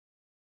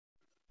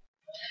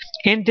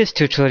In this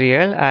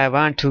tutorial, I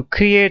want to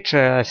create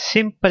a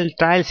simple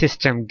tile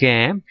system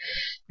game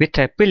with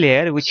a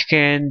player which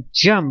can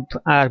jump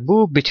or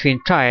move between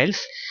tiles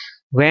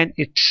when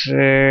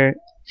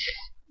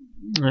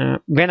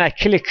when I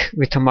click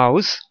with a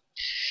mouse.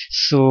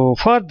 So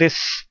for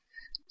this,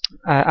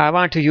 I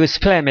want to use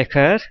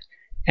Playmaker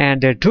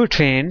and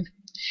DOTween.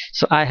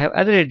 So I have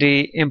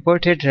already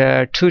imported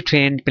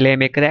DOTween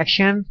Playmaker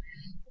action,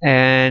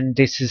 and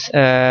this is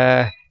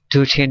a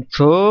DOTween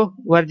Pro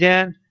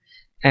version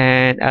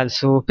and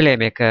also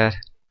Playmaker.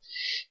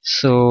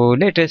 So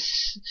let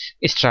us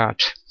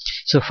start.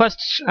 So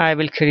first I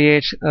will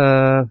create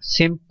a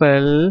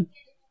simple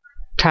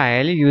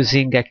tile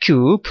using a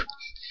cube.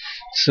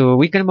 So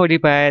we can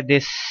modify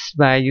this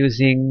by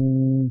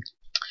using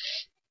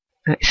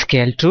a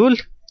scale tool.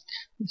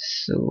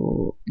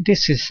 So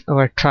this is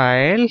our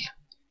tile,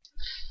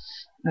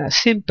 a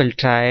simple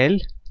tile.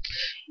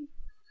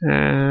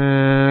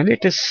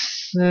 Let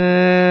us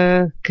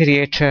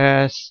create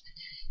a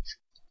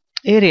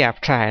area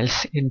of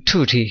tiles in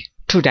 2D,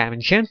 two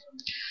dimension.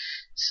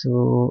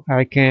 So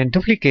I can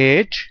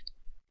duplicate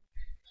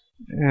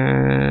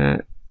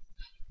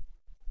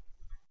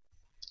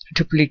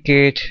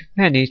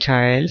many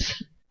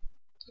tiles.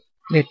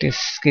 Let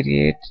us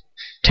create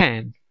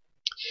 10.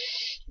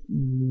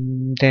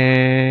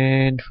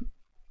 Then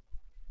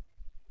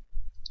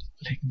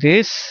like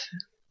this,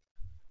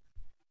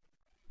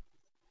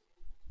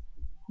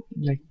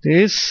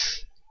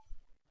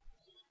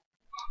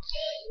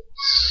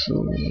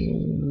 so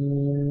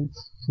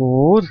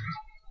 4,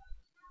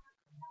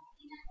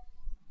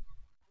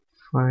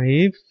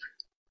 5,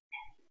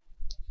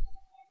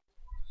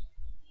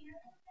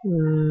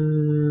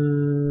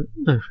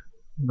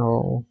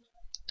 no,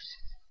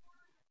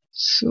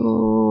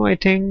 so I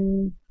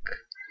think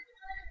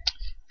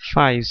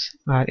 5s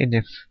are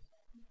enough.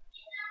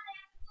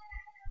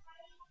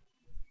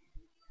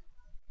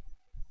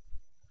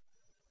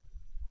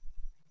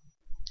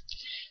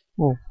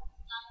 Oh,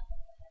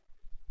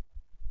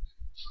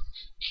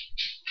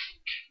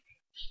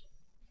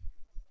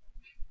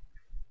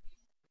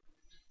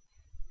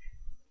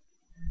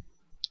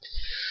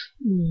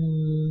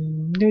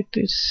 let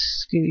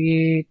us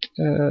create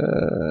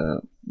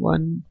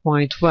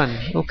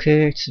 1.1.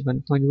 Okay, it's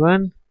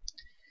 1.1.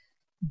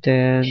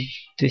 Then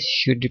this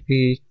should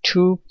be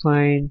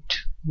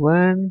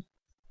 2.1,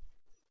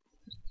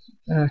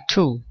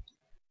 2.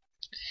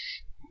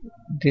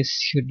 This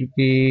should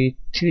be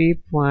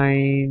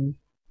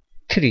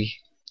 3.3.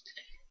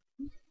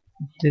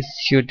 This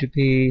should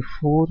be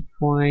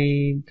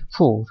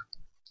 4.4.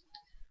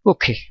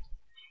 Okay,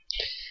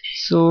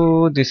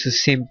 so this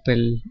is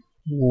simple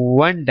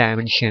one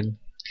dimension.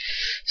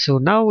 So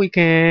now we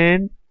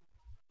can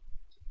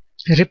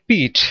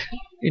repeat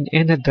in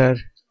another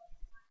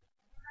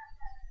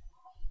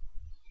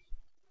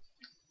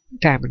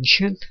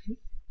dimension.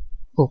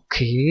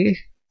 Okay,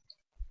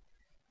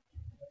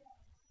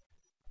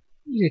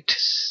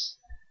 let's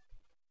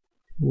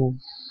move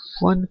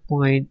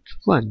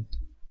 1.1.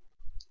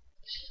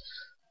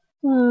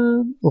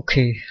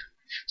 Okay,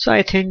 so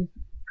I think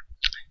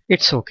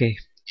it's okay.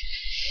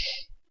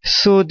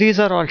 So these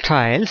are all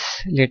tiles.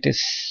 Let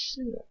us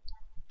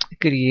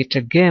create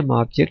a game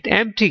object,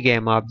 empty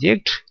game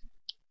object.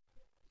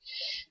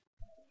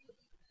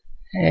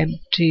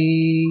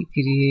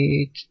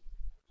 Create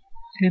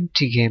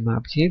empty game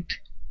object,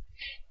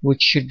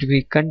 which should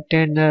be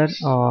container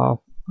of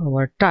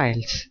our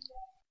tiles.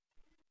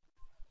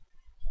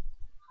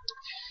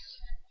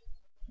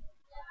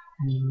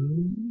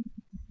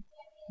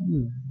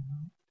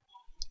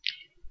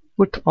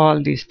 Put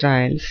all these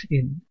tiles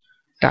in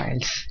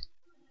tiles.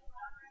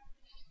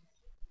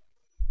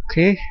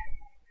 Okay,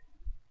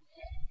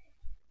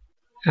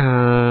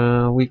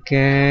 we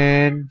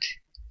can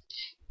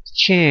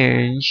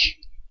change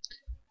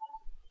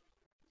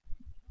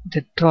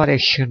the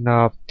direction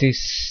of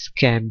this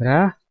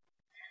camera.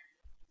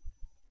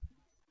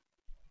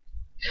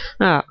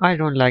 I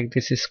don't like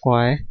this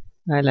square.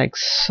 I like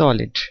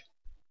solid.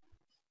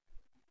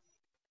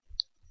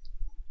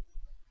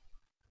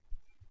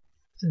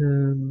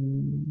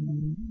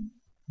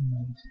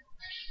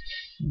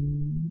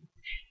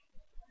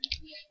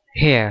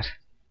 Here.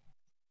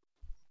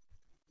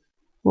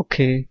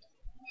 Okay.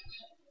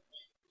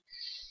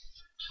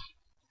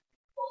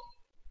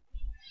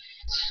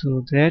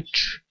 So that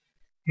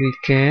we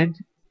can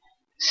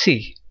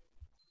see.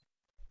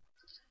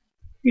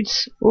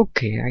 It's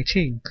okay, I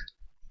think.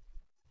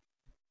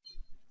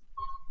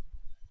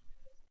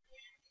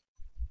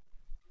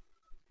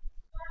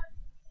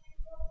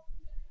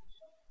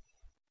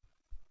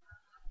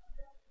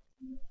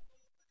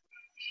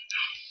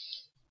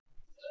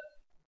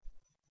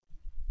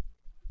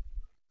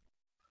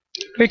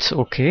 It's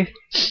okay.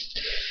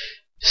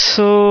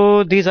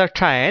 So these are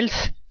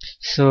tiles.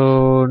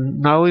 So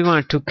now we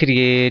want to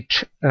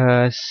create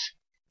a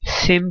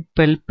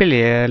simple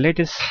player. Let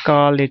us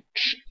call it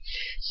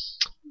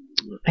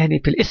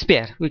any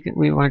sphere.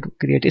 We want to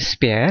create a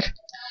sphere,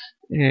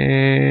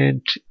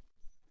 and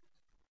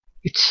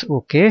it's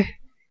okay.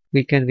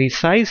 We can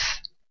resize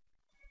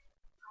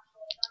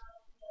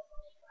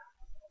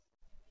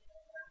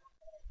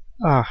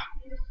Ah,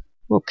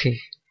 okay.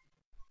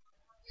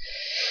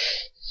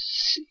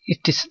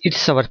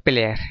 It's our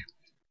player.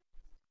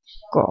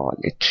 Call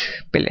it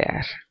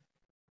player.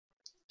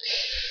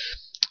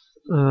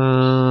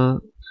 Uh,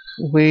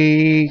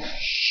 we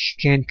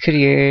can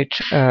create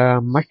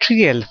a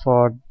material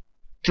for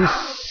this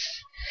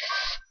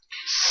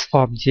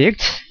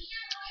object.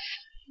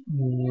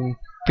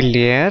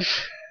 Player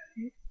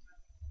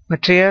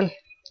material.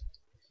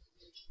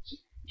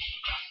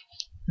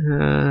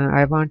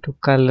 I want to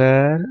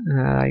color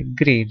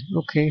green.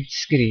 Okay,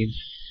 it's green.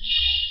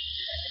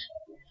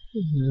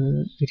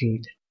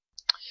 Green.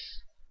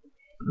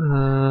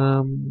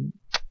 Um,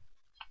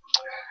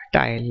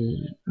 Tile.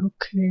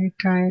 Okay,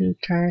 tile.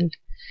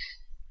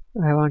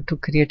 I want to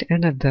create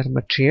another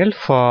material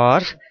for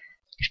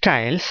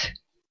tiles.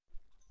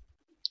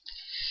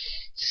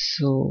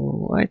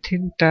 So I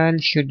think tile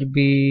should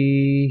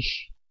be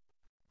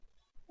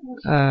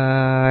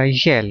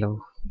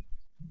yellow.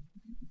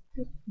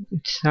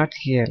 It's not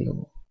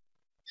yellow.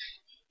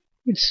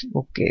 It's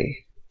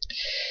okay.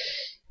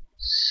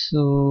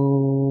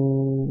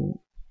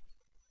 So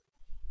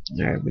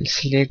I will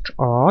select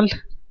all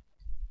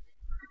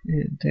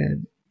and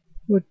then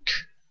put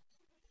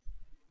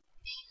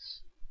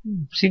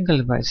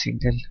single by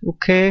single.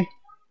 Okay.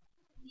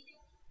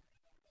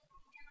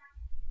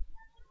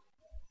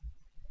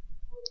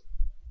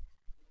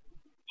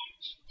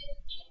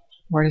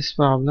 What is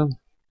problem?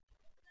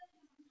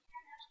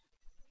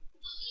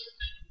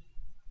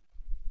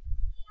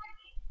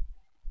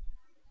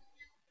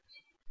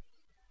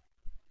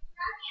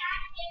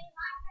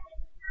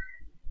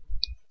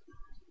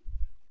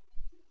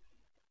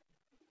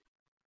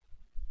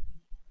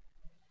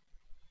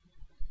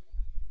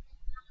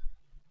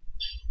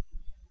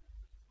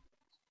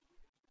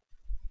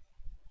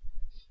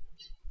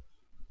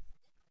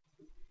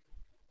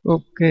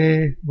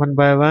 Okay, one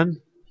by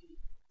one.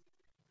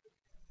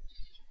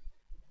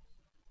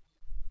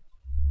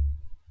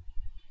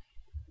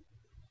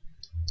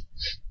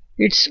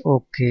 It's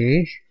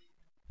okay.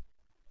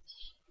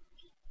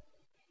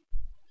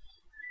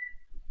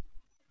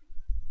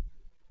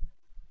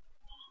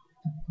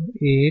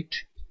 8,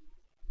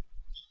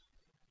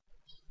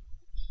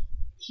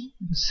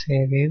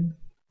 7.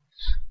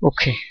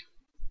 Okay.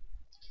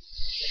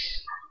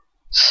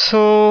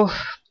 So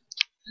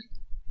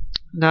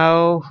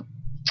now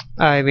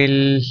I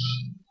will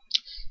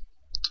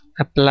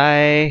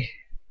apply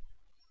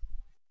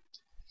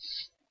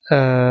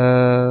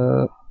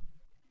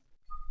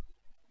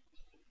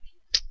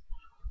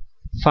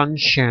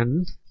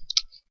function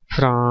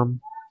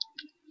from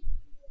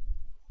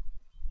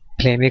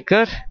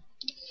Playmaker.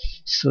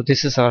 So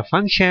this is our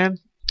function.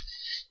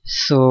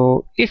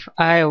 So if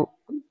I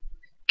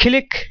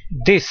click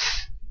this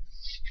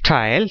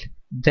tile,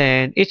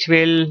 then it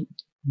will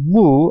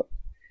move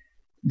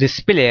this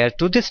player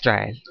to this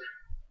tile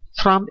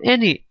from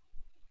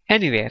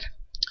anywhere.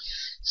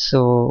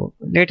 So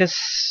let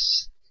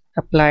us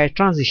apply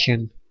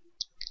transition.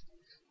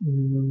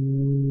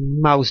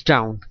 Mouse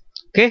down.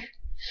 Okay.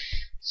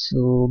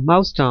 So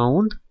mouse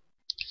down,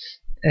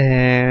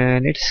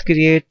 and let's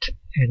create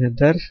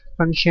another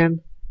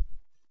function.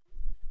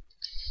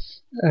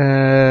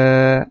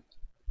 When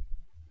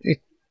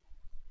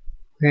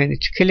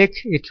it click,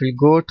 it will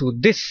go to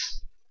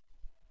this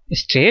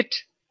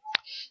state,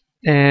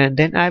 and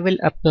then I will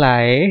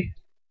apply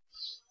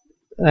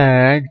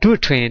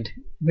DOTween.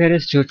 Where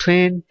is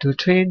DOTween?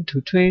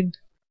 DOTween.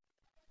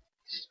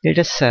 Let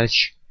us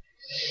search.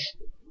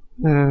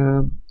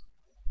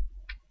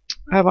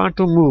 I want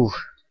to move,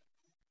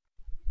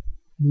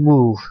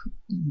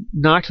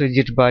 not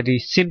rigid body,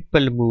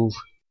 simple move.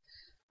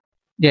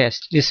 Yes,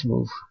 this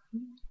move.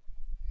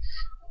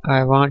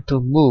 I want to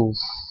move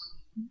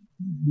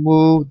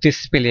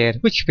this player.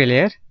 Which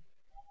player?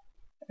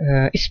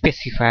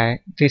 Specify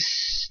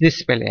this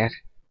player.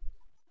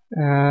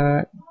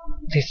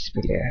 This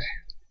player.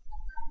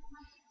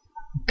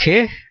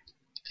 Okay.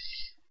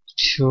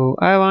 So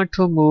I want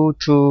to move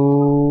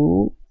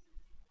to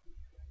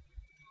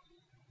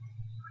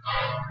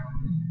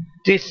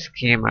this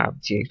game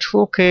object.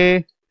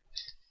 Okay.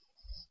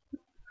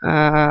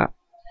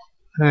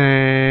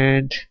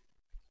 And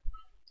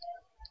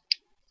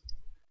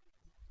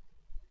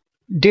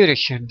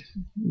duration.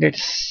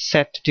 Let's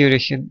set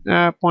duration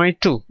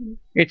 0.2.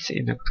 It's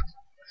enough.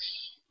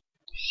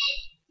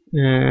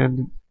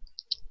 And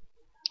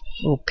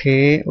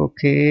okay.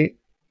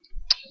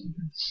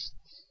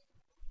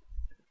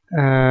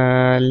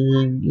 I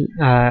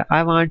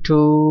want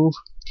to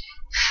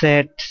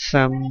set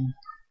some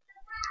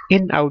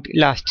in-out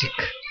elastic.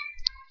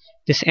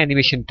 This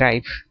animation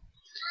type.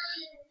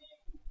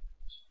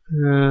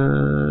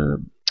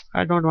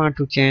 I don't want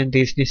to change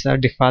this. These are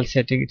default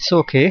setting. It's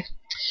okay.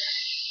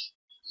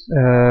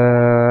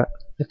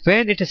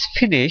 When it is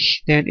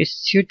finished, then it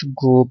should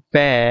go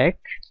back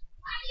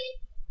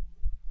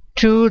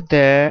to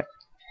the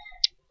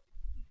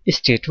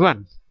state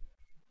 1.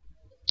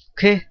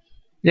 Okay,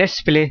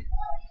 let's play.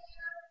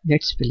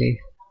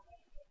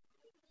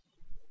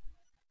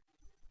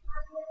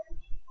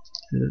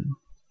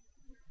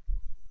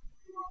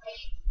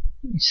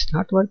 It's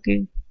not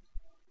working.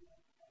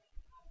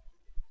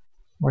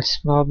 What's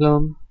the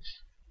problem?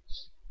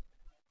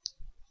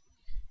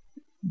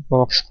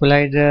 Box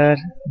collider.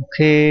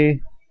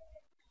 Okay.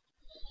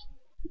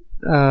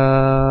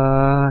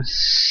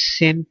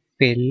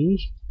 Simple.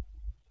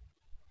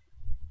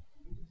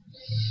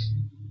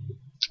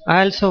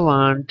 I also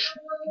want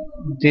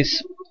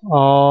this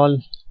all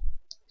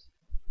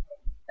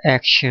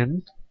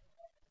action.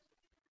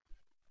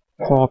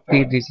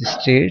 Copy this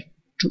state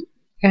to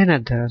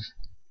another.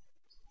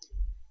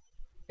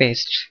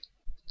 Paste.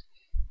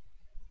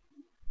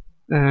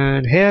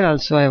 And here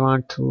also I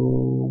want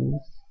to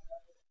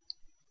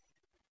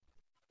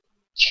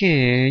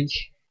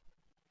change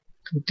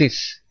to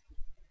this.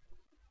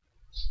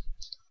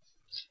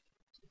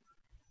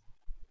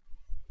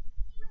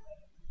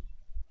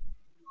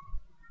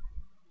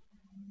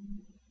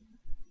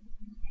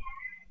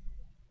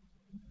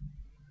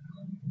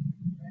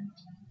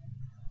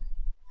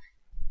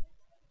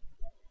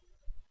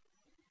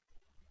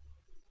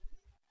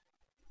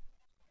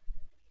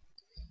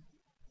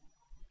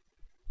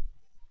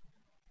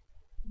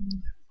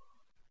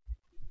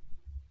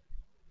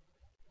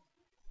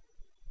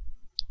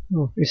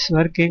 Oh, it's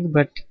working,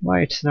 but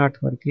why it's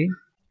not working?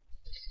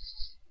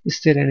 Is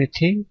there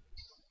anything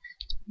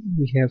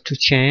we have to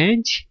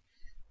change?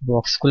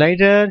 Box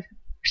collider,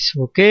 it's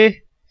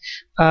okay.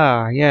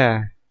 Ah,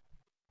 yeah,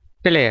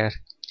 player.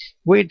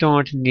 We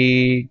don't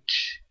need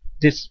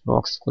this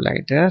box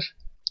collider.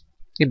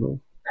 Remove.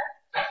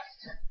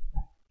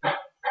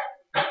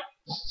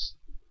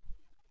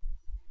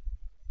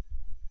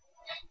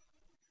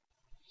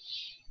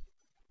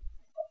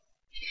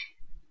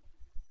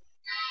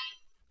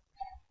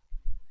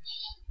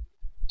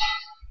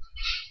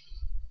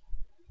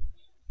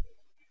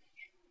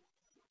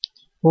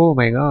 Oh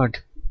my god.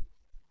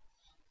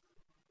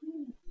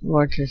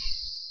 What is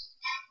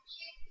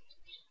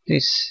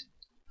this?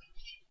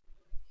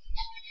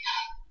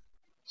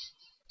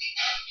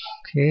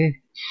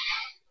 Okay.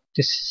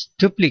 This is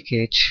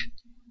duplicate.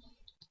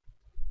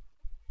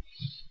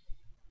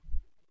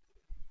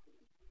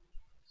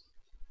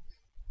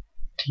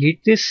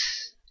 Delete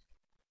this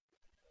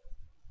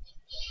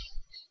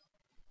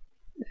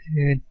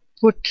and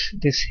put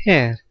this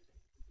here.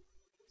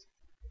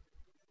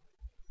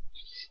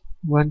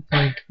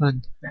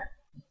 1.1.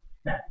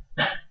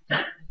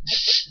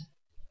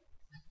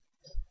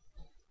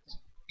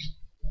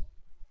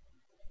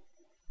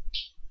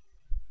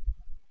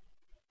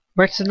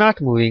 But it's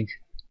not moving.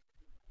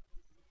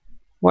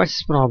 What's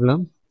the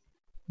problem?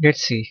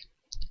 Let's see.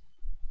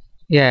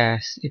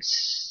 Yes,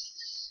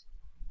 it's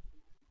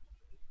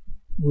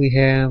we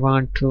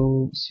want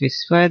to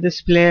specify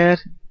this player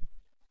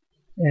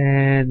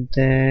and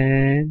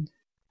then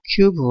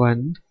cube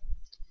 1,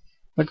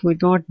 but we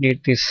don't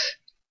need this.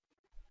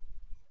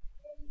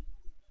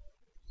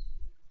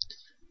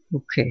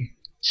 Okay.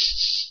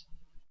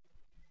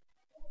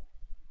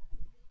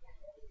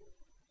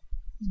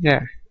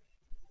 Yeah,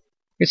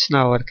 it's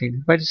now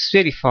working, but it's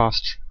very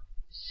fast.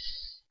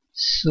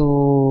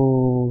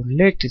 So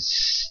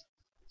let's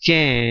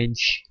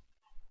change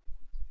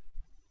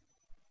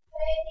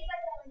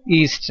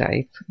is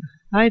type.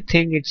 I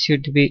think it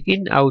should be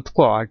in out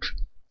quad.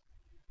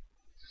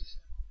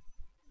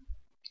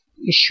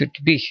 It should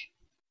be.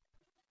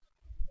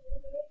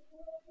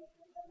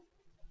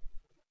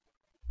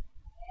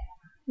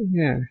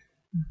 Yeah,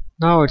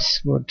 now it's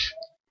good.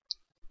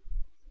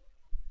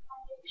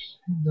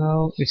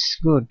 Now it's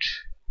good.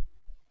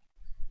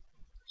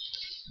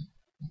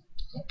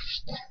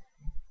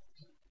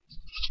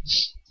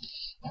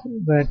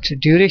 But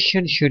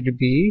duration should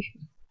be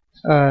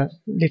a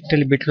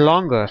little bit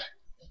longer.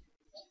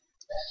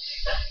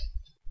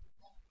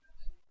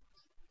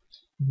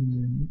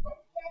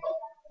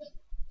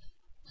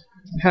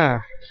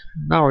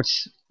 Now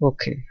it's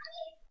okay.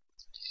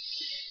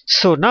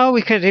 So now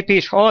we can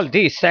repeat all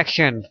these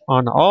sections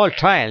on all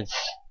tiles.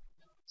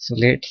 So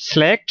let's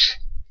select,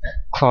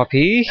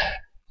 copy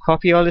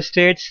all the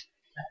states.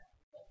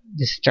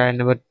 This tile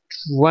number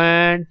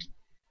 1.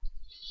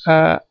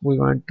 We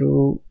want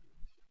to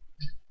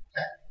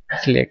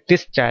select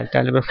this tile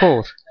number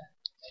 4.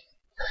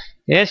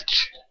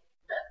 Paste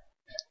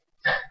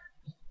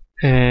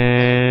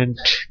and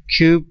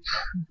cube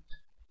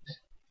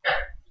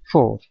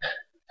 4.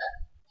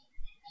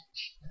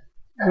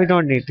 We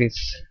don't need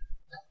this.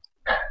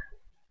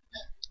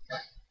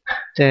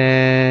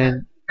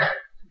 Then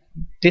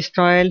this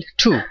tile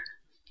 2.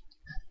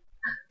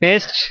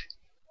 Paste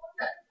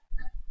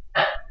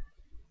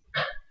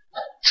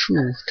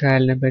 2,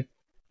 tile number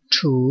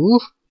 2.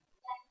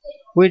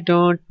 We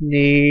don't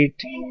need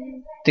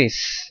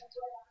this.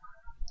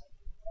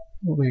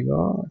 Oh my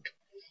god.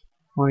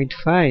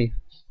 0.5.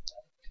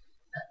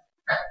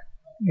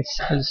 It's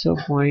also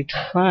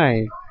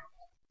 0.5.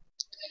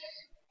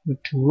 But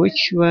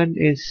which one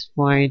is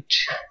 0.1?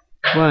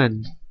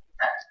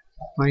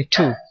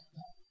 0.2.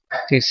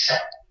 This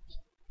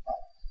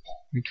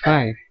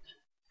 0.5.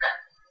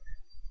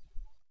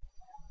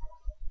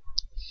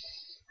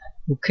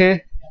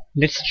 Okay,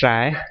 let's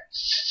try.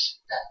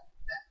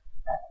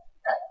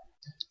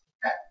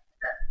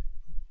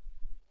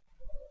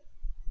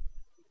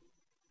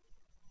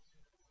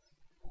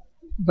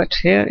 but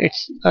here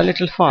it's a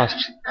little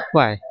fast.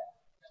 Why?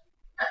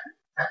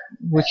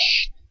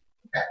 Which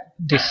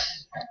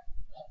this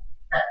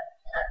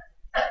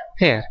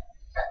here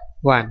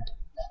one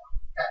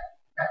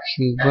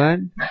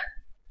Q1.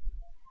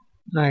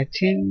 I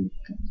think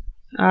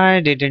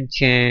I didn't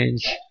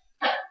change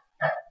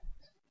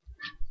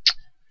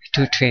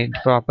to train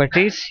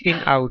properties in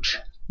out.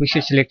 We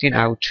should select in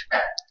out.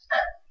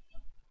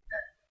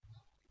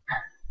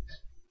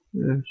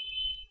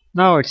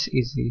 Now it's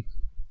easy.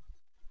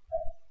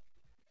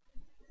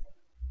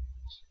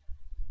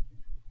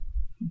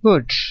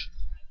 Good.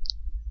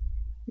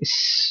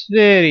 It's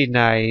very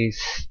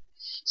nice.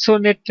 So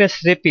let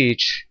us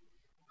repeat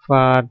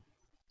for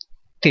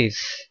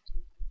this.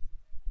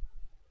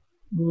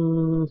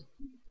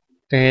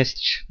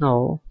 Paste.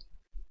 No.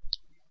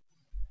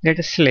 Let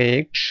us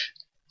select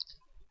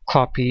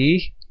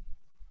copy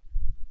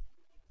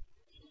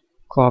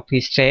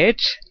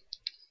state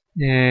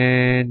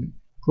and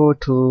go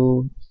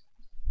to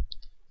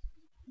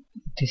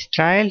this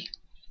style,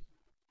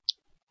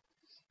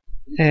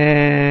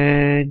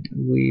 and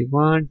we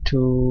want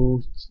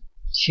to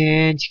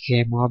change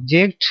game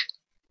object,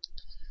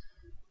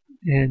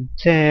 and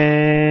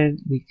then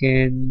we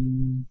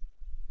can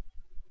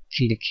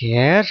click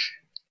here,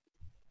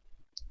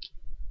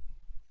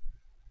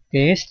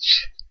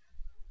 paste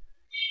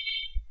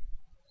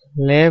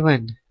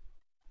 11,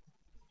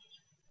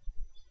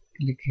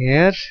 click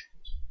here,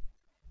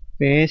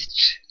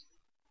 paste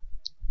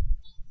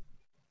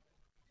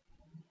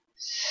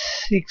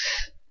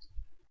 6,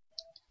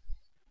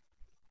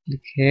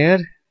 click here,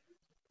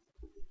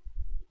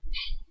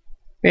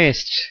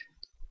 paste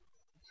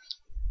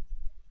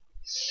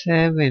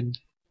 7,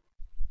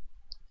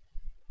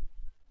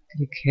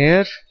 click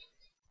here,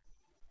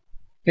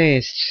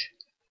 paste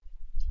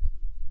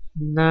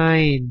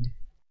 9,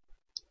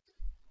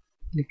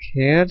 click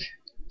here,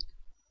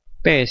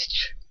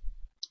 paste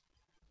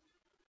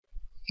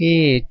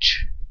 8.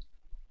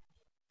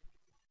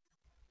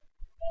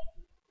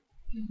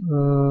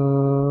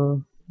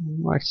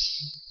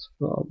 What's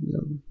the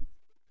problem?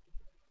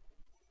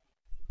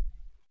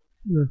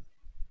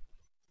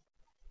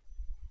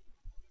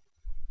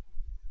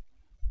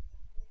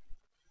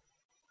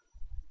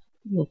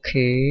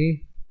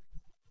 Okay.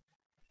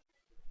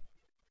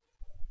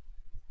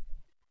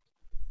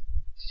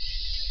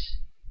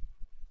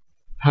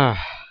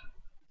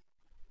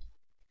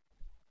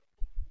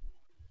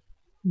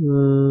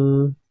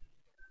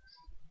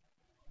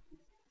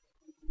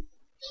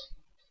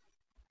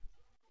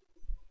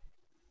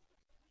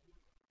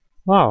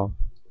 Wow,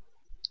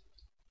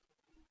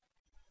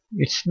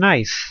 it's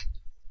nice.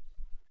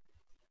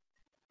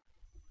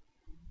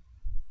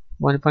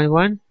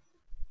 1.1,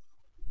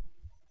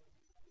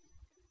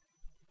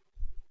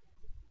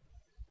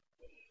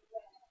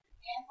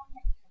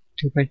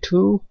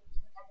 2.2,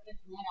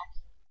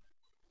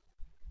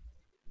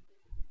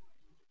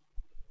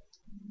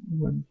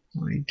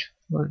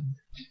 1.1.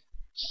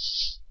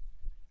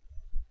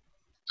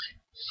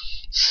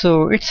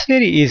 So it's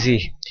very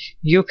easy.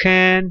 You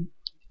can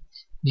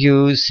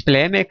use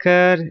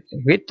Playmaker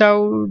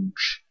without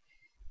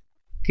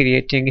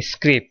creating a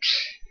script.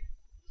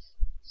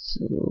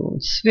 So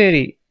it's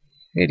very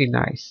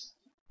nice.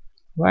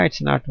 Why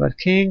it's not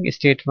working?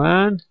 State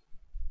 1.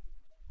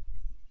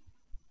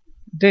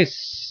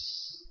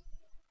 This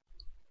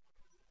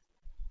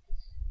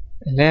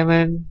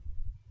 11.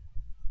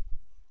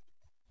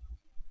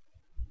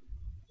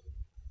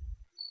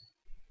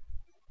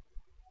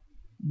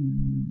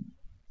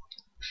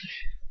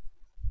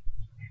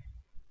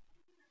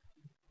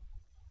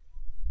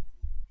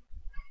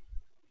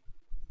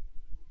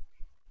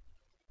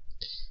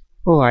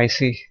 Oh, I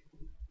see.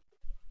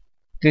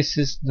 This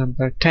is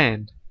number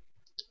 10.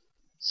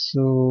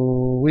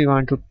 So we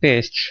want to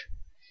paste.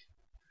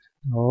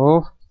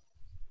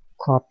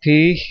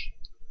 Copy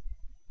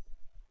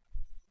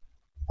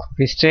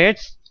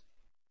states,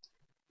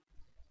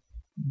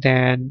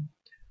 then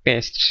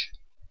paste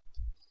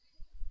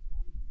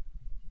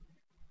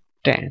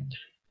 10.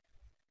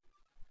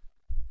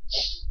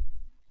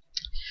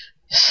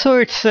 So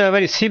it's a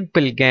very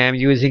simple game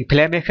using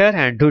Playmaker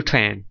and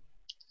DOTween.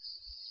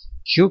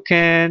 You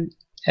can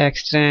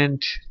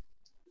extend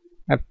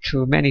up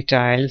to many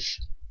tiles.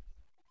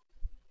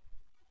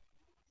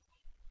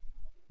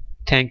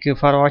 Thank you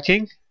for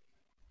watching.